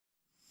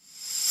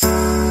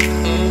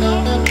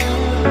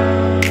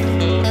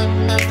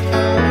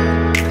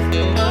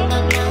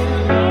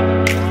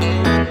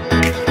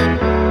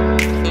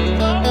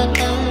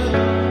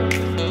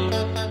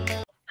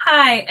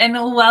and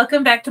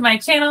welcome back to my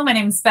channel. My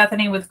name is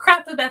Bethany with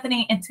Craft with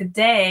Bethany, and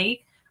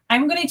today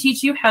I'm going to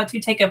teach you how to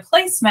take a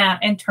placemat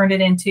and turn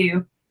it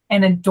into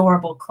an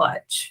adorable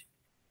clutch.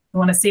 You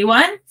want to see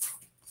one?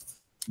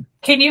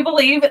 Can you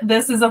believe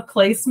this is a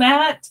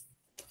placemat?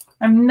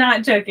 I'm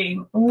not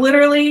joking.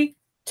 Literally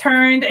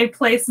turned a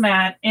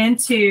placemat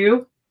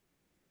into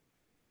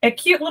a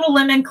cute little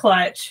lemon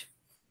clutch.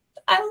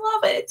 I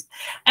love it.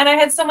 And I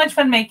had so much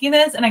fun making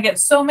this, and I get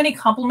so many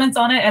compliments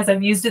on it as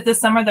I've used it this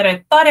summer that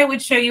I thought I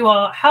would show you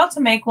all how to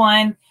make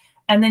one.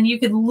 And then you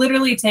could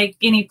literally take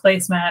any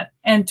placemat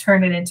and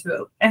turn it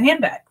into a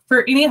handbag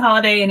for any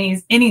holiday,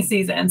 any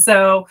season.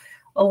 So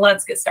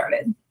let's get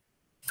started.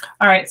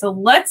 All right, so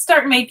let's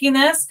start making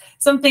this.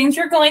 Some things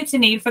you're going to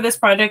need for this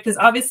project is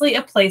obviously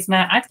a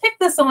placemat. I picked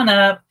this one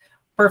up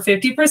for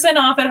 50%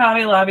 off at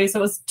Hobby Lobby, so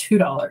it was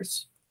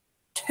 $2.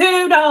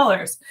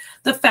 $2.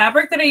 The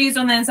fabric that I used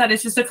on the inside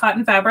is just a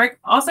cotton fabric,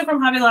 also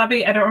from Hobby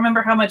Lobby. I don't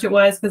remember how much it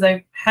was because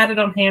I had it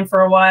on hand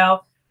for a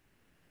while.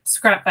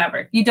 Scrap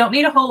fabric. You don't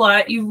need a whole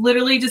lot. You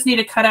literally just need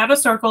to cut out a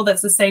circle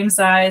that's the same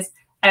size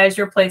as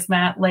your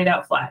placemat laid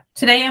out flat.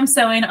 Today I'm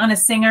sewing on a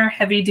Singer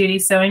heavy duty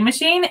sewing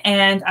machine,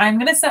 and I'm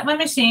going to set my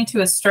machine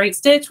to a straight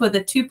stitch with a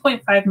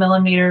 2.5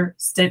 millimeter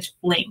stitch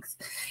length.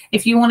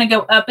 If you want to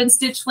go up in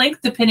stitch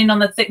length, depending on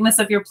the thickness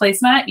of your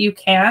placemat, you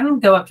can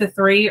go up to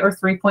 3 or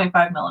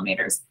 3.5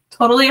 millimeters.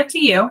 Totally up to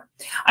you.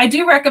 I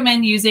do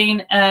recommend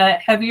using a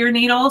heavier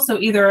needle, so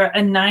either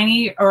a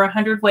 90 or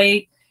 100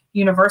 weight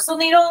universal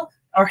needle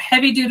or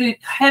heavy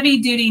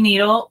duty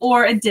needle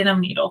or a denim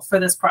needle for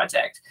this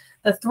project.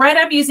 The thread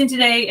I'm using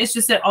today is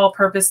just an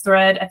all-purpose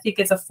thread. I think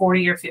it's a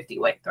 40 or 50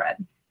 weight thread.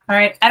 All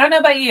right, I don't know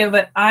about you,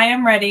 but I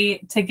am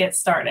ready to get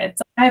started.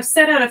 So I have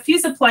set out a few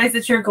supplies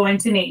that you're going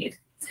to need.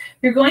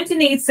 You're going to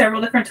need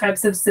several different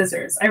types of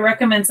scissors. I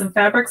recommend some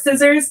fabric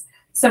scissors,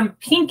 some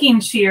pinking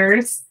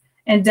shears,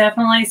 and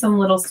definitely some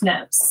little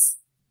snips.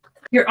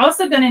 You're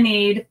also going to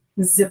need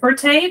zipper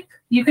tape.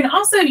 You can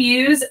also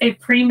use a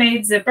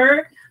pre-made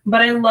zipper,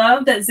 but I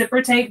love that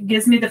zipper tape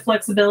gives me the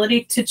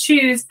flexibility to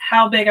choose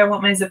how big I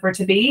want my zipper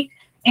to be.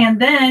 And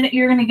then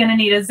you're going to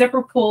need a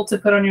zipper pull to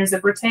put on your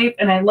zipper tape,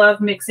 and I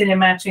love mixing and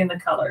matching the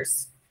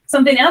colors.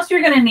 Something else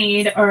you're going to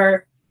need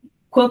are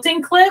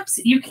quilting clips.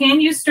 You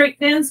can use straight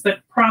pins, but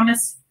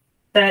promise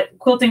that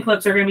quilting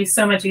clips are going to be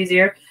so much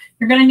easier.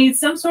 You're going to need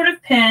some sort of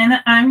pin.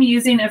 I'm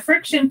using a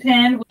friction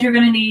pin. You're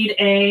going to need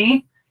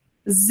a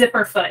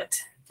zipper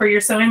foot for your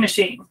sewing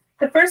machine.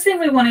 The first thing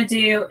we want to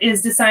do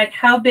is decide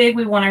how big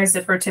we want our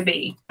zipper to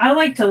be. I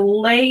like to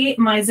lay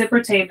my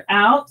zipper tape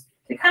out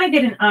to kind of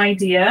get an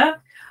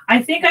idea.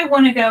 I think I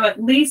want to go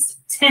at least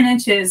 10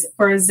 inches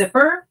for a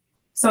zipper.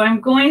 So I'm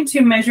going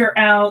to measure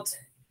out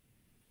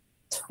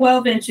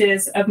 12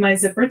 inches of my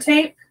zipper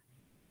tape.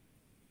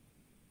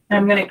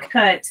 I'm going to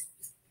cut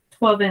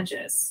 12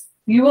 inches.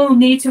 You will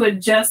need to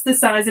adjust the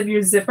size of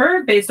your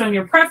zipper based on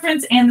your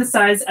preference and the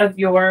size of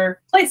your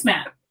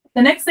placemat.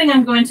 The next thing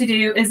I'm going to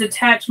do is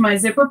attach my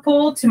zipper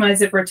pull to my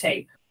zipper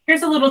tape.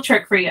 Here's a little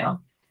trick for you.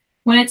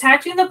 When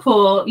attaching the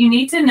pull, you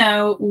need to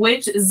know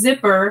which side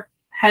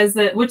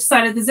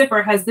of the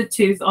zipper has the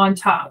tooth on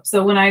top.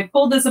 So when I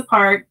pulled this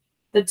apart,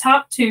 the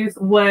top tooth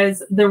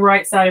was the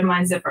right side of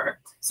my zipper.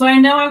 So I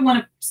know I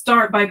want to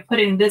start by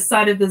putting this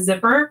side of the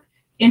zipper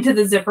into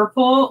the zipper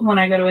pull when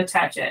I go to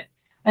attach it.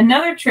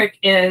 Another trick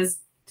is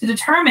to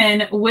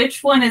determine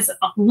which one is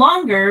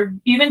longer,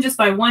 even just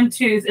by one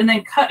tooth, and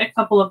then cut a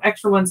couple of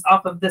extra ones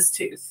off of this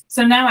tooth.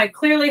 So now I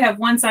clearly have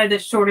one side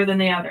that's shorter than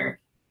the other.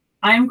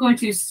 I'm going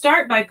to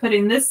start by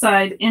putting this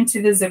side into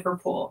the zipper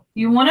pull.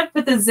 You want to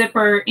put the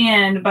zipper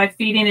in by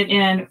feeding it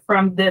in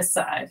from this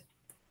side.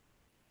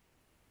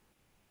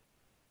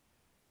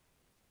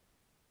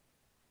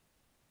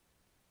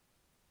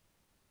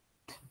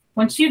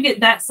 Once you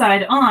get that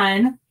side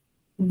on,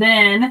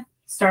 then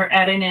start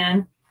adding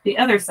in the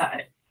other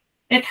side.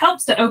 It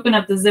helps to open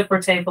up the zipper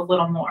tape a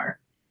little more.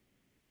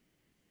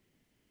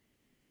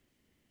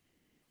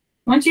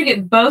 Once you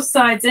get both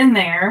sides in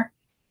there,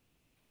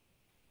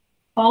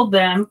 hold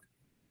them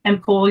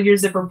and pull your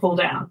zipper pull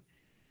down.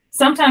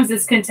 Sometimes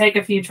this can take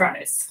a few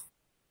tries.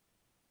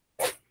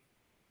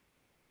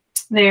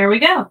 There we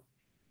go.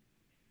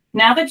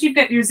 Now that you've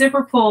got your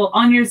zipper pull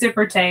on your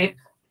zipper tape,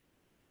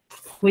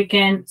 we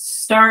can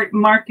start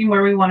marking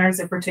where we want our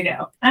zipper to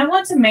go. I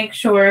want to make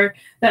sure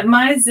that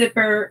my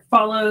zipper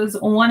follows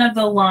one of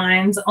the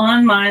lines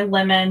on my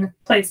lemon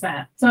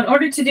placemat. So in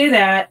order to do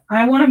that,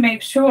 I want to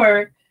make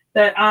sure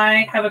that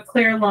I have a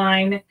clear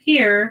line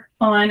here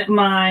on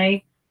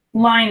my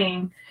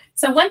lining.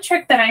 So one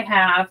trick that I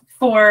have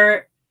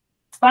for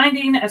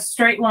finding a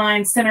straight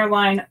line, center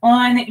line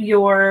on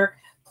your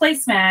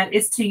placemat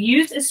is to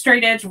use a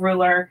straight edge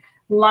ruler.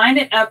 Line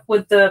it up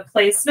with the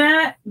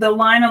placemat, the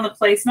line on the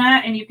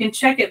placemat, and you can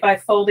check it by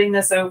folding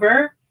this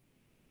over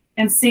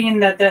and seeing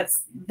that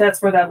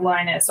that's where that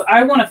line is. So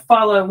I want to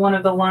follow one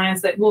of the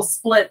lines that will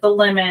split the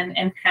lemon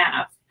in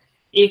half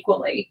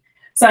equally.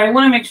 So I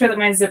want to make sure that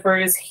my zipper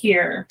is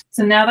here.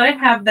 So now that I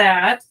have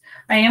that,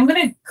 I am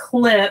going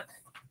to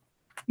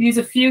use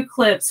a few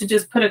clips to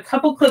just put a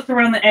couple clips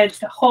around the edge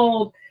to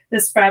hold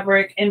this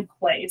fabric in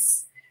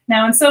place.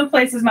 Now, in some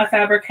places, my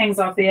fabric hangs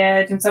off the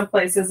edge. In some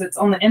places, it's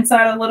on the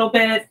inside a little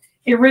bit.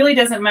 It really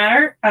doesn't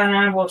matter, and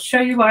I will show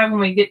you why when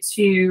we get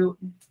to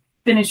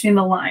finishing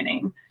the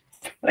lining.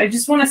 But I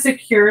just want to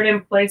secure it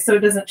in place so it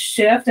doesn't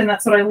shift, and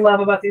that's what I love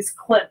about these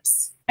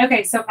clips.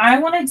 Okay, so I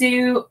want to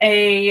do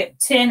a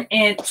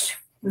 10-inch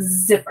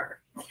zipper.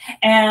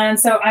 And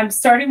so I'm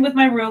starting with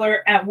my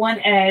ruler at one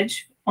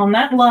edge on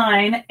that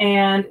line,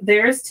 and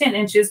there's 10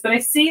 inches, but I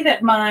see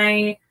that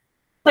my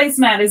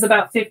placemat is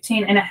about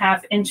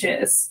 15.5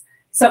 inches.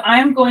 So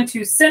I'm going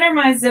to center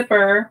my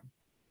zipper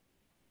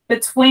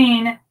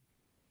between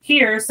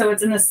here, so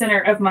it's in the center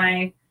of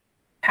my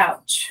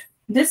pouch.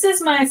 This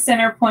is my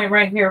center point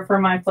right here for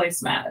my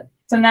placemat.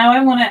 So now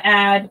I want to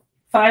add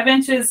 5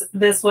 inches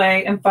this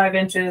way and 5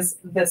 inches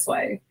this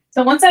way.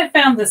 So once I've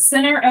found the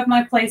center of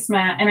my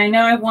placemat and I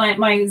know I want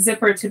my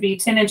zipper to be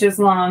 10 inches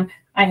long,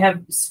 I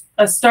have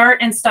a start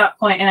and stop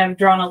point, and I've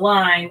drawn a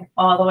line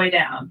all the way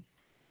down.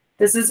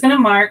 This is going to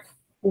mark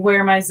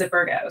where my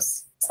zipper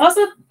goes. It's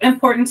also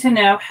important to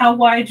know how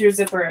wide your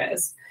zipper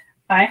is.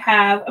 I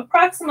have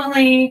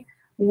approximately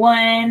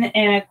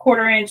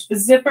 1¼ inch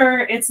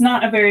zipper. It's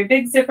not a very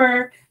big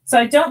zipper, so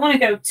I don't want to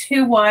go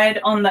too wide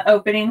on the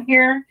opening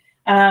here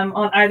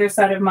on either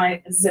side of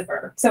my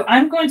zipper. So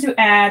I'm going to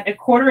add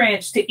 1/4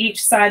 inch to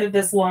each side of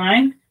this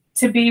line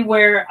to be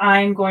where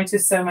I'm going to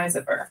sew my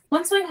zipper.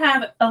 Once we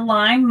have a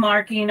line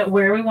marking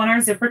where we want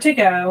our zipper to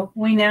go,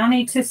 we now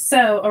need to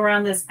sew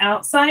around this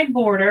outside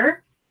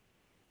border,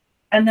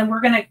 and then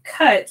we're going to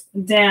cut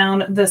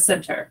down the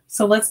center.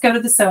 So let's go to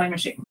the sewing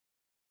machine.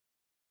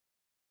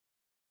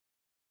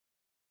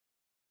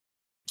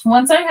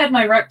 Once I had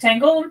my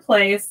rectangle in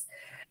place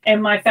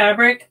and my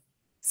fabric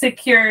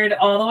secured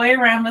all the way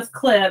around with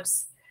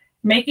clips,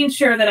 making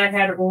sure that I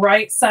had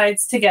right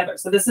sides together.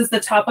 So this is the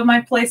top of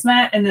my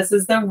placemat, and this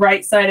is the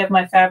right side of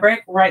my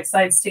fabric, right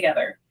sides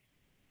together.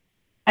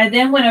 I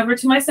then went over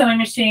to my sewing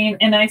machine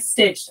and I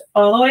stitched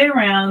all the way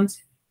around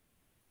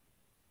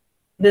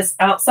this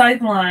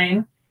outside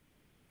line.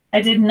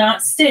 I did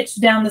not stitch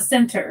down the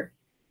center.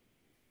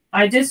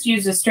 I just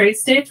used a straight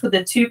stitch with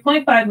a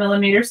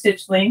 2.5mm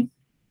stitch length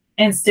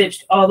and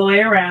stitched all the way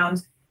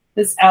around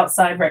this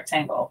outside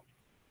rectangle.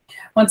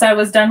 Once I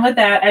was done with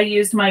that, I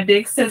used my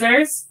big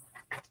scissors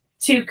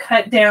to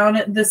cut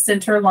down the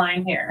center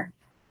line here.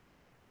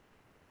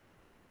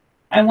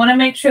 I want to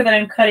make sure that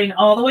I'm cutting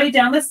all the way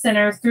down the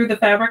center through the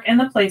fabric and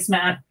the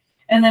placemat.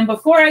 And then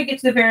before I get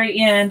to the very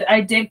end,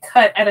 I did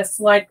cut at a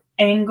slight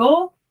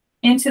angle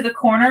into the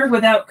corner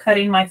without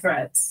cutting my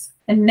threads.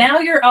 And now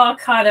you're all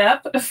caught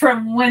up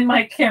from when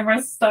my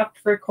camera stopped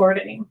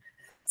recording.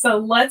 So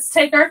let's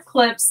take our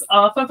clips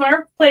off of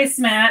our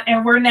placemat,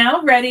 and we're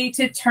now ready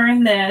to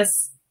turn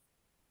this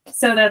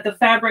so that the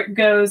fabric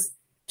goes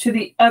to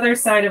the other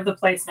side of the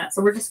placemat.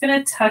 So we're just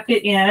going to tuck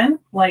it in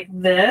like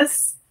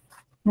this.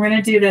 We're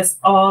going to do this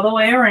all the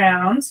way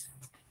around.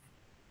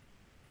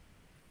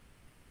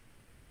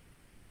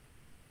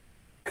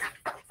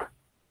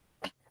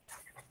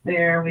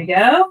 There we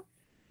go.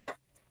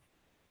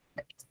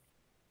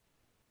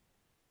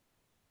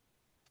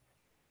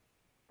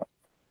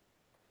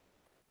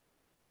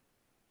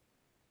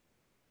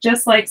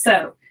 Just like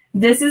so.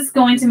 This is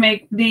going to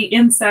make the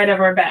inside of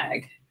our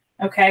bag.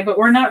 Okay, but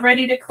we're not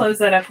ready to close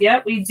that up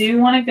yet. We do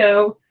want to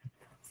go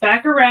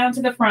back around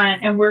to the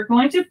front, and we're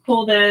going to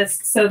pull this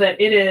so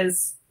that it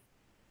is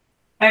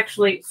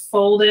actually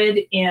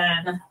folded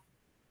in.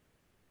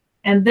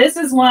 And this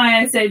is why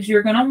I said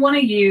you're going to want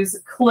to use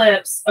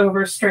clips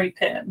over straight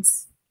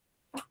pins,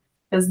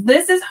 because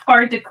this is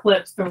hard to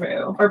clip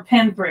through or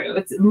pin through.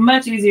 It's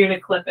much easier to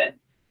clip it.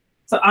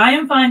 So I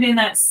am finding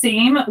that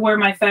seam where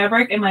my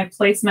fabric and my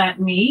placemat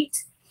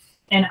meet,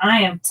 and I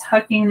am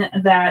tucking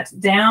that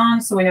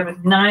down so we have a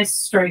nice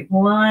straight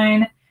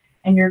line.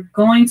 And you're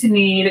going to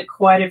need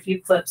quite a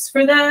few clips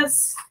for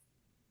this.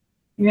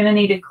 You're going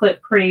to need to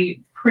clip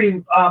pretty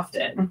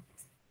often.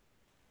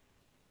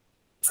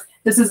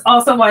 This is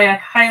also why I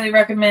highly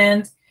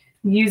recommend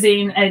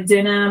using a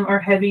denim or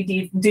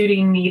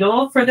heavy-duty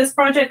needle for this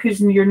project,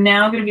 because you're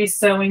now going to be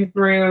sewing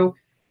through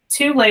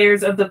 2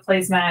 layers of the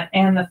placemat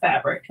and the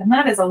fabric, and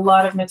that is a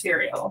lot of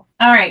material.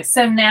 All right,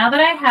 so now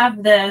that I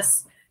have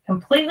this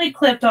completely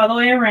clipped all the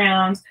way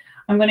around,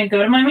 I'm going to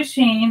go to my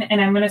machine and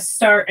I'm going to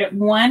start at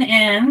one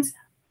end,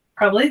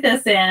 probably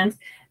this end,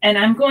 and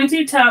I'm going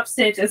to top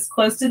stitch as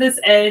close to this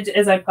edge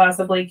as I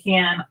possibly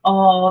can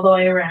all the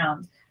way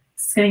around.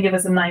 It's going to give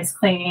us a nice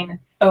clean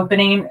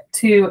opening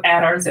to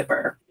add our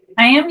zipper.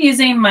 I am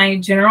using my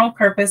general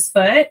purpose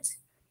foot,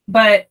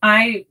 but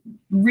I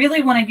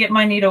really want to get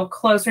my needle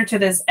closer to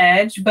this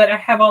edge, but I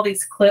have all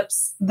these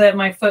clips that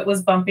my foot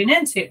was bumping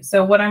into.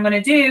 So what I'm going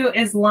to do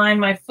is line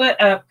my foot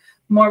up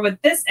more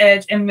with this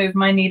edge and move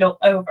my needle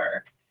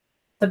over.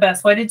 The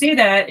best way to do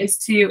that is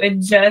to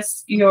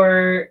adjust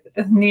your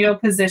needle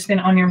position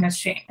on your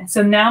machine.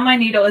 So now my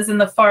needle is in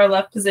the far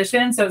left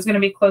position, so it's going to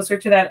be closer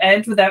to that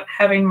edge without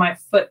having my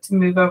foot to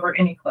move over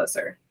any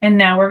closer. And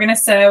now we're going to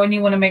sew, and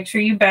you want to make sure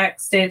you back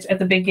stitch at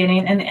the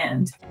beginning and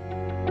end.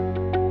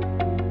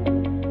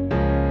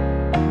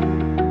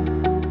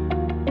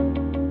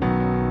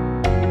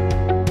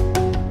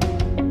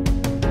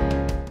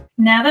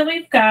 Now that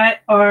we've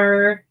got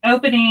our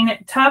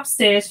opening top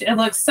stitched, it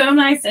looks so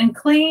nice and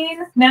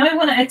clean. Now we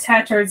want to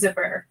attach our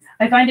zipper.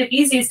 I find it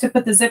easiest to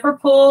put the zipper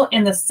pull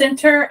in the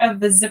center of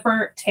the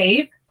zipper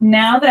tape.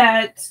 Now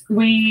that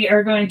we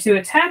are going to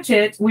attach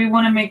it, we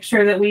want to make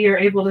sure that we are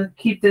able to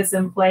keep this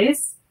in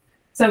place.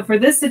 So for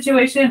this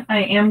situation,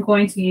 I am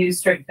going to use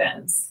straight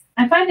pins.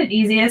 I find it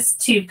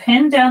easiest to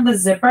pin down the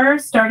zipper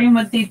starting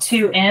with the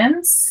two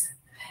ends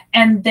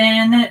and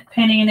then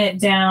pinning it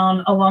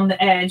down along the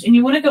edge. And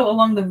you want to go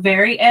along the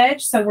very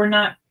edge so we're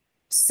not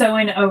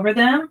sewing over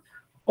them,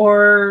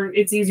 or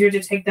it's easier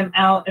to take them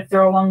out if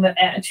they're along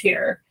the edge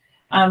here.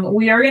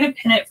 We are going to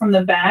pin it from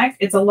the back.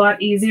 It's a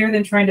lot easier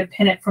than trying to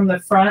pin it from the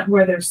front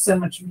where there's so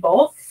much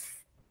bulk.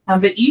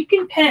 But you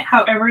can pin it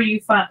however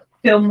you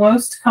feel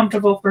most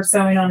comfortable for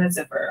sewing on a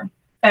zipper.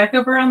 Back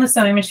over on the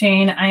sewing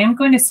machine, I am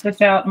going to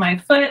switch out my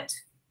foot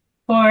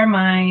for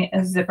my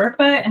zipper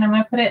foot, and I'm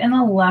going to put it in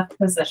the left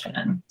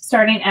position.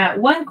 Starting at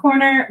one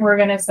corner, we're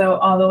going to sew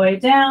all the way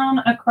down,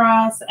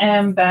 across,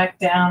 and back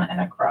down and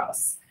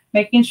across,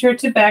 making sure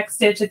to back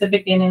stitch at the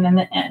beginning and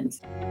the end.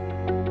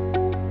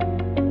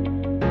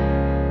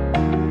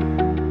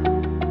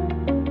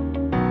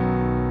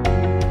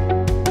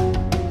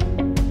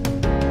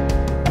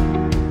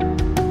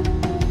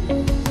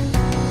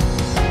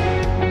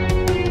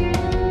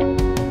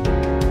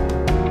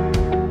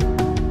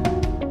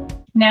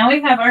 Now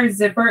we have our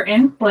zipper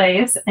in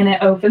place and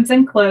it opens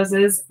and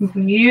closes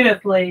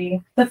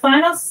beautifully. The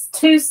final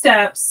two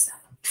steps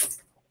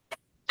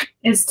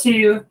is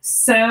to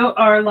sew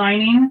our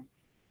lining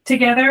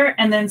together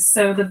and then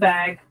sew the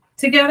bag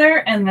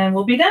together, and then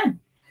we'll be done.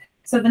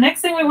 So the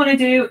next thing we want to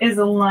do is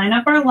line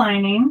up our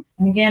lining.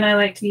 And again, I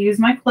like to use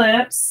my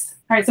clips.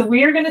 All right, so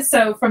we are going to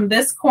sew from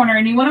this corner,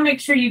 and you want to make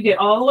sure you get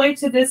all the way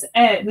to this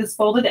edge, this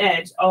folded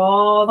edge,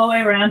 all the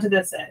way around to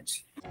this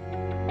edge.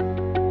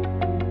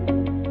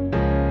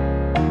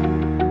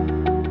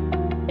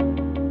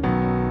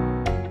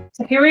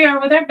 So here we are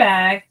with our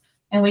bag,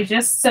 and we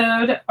just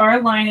sewed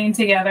our lining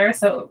together,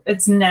 so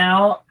it's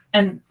now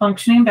a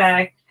functioning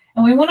bag.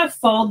 And we want to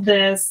fold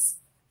this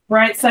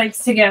right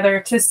sides together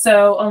to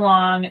sew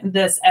along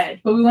this edge,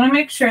 but we want to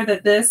make sure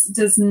that this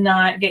does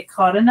not get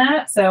caught in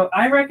that. So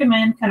I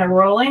recommend kind of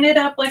rolling it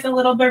up like a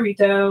little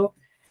burrito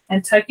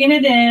and tucking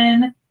it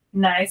in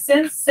nice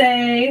and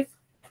safe.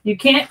 You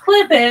can't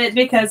clip it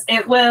because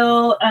it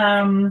will,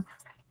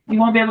 you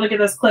won't be able to get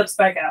those clips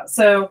back out.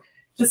 So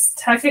just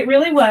tuck it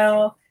really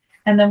well.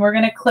 And then we're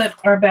going to clip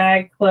our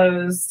bag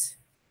closed.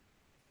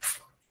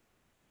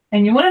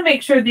 And you want to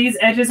make sure these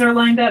edges are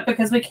lined up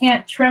because we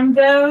can't trim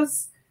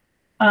those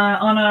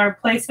on our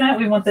placemat.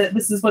 We want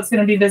this is what's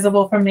going to be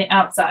visible from the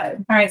outside.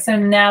 All right, so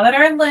now that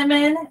our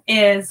lemon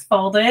is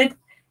folded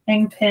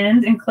and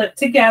pinned and clipped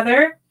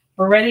together,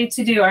 we're ready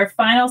to do our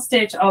final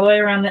stitch all the way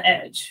around the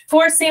edge.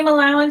 For seam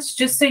allowance,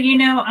 just so you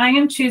know, I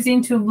am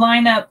choosing to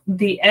line up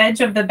the edge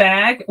of the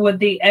bag with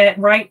the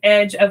right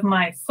edge of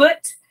my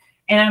foot.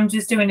 And I'm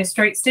just doing a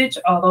straight stitch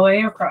all the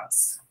way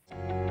across.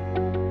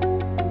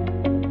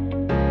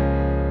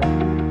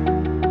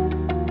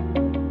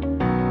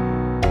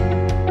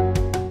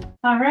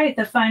 All right,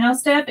 the final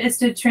step is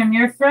to trim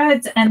your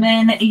threads, and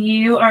then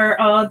you are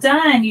all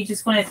done. You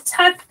just want to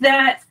tuck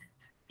that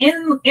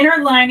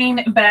inner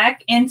lining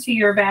back into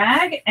your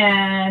bag,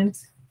 and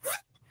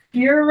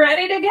you're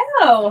ready to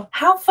go.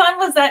 How fun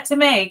was that to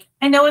make?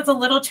 I know it's a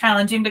little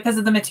challenging because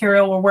of the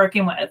material we're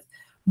working with,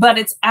 but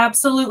it's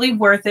absolutely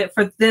worth it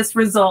for this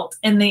result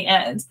in the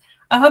end.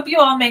 I hope you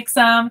all make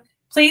some.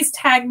 Please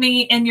tag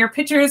me in your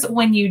pictures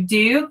when you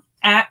do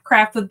at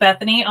Craft with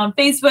Bethany on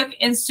Facebook,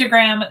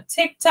 Instagram,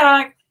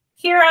 TikTok,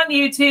 here on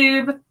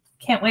YouTube.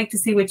 Can't wait to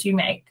see what you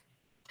make.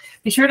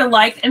 Be sure to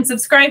like and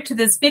subscribe to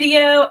this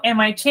video and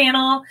my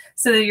channel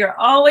so that you're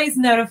always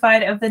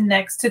notified of the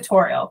next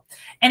tutorial.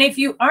 And if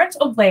you aren't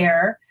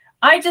aware,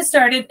 I just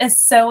started a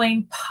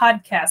sewing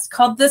podcast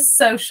called The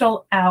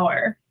Social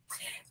Hour.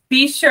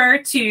 Be sure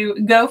to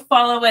go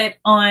follow it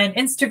on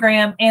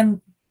Instagram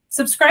and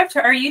subscribe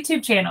to our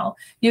YouTube channel.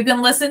 You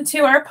can listen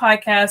to our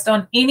podcast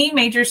on any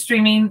major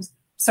streaming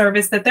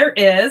service that there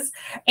is,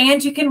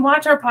 and you can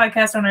watch our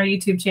podcast on our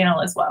YouTube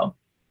channel as well.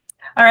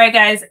 All right,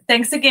 guys,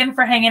 thanks again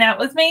for hanging out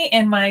with me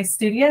in my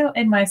studio,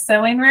 in my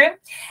sewing room,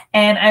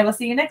 and I will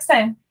see you next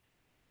time.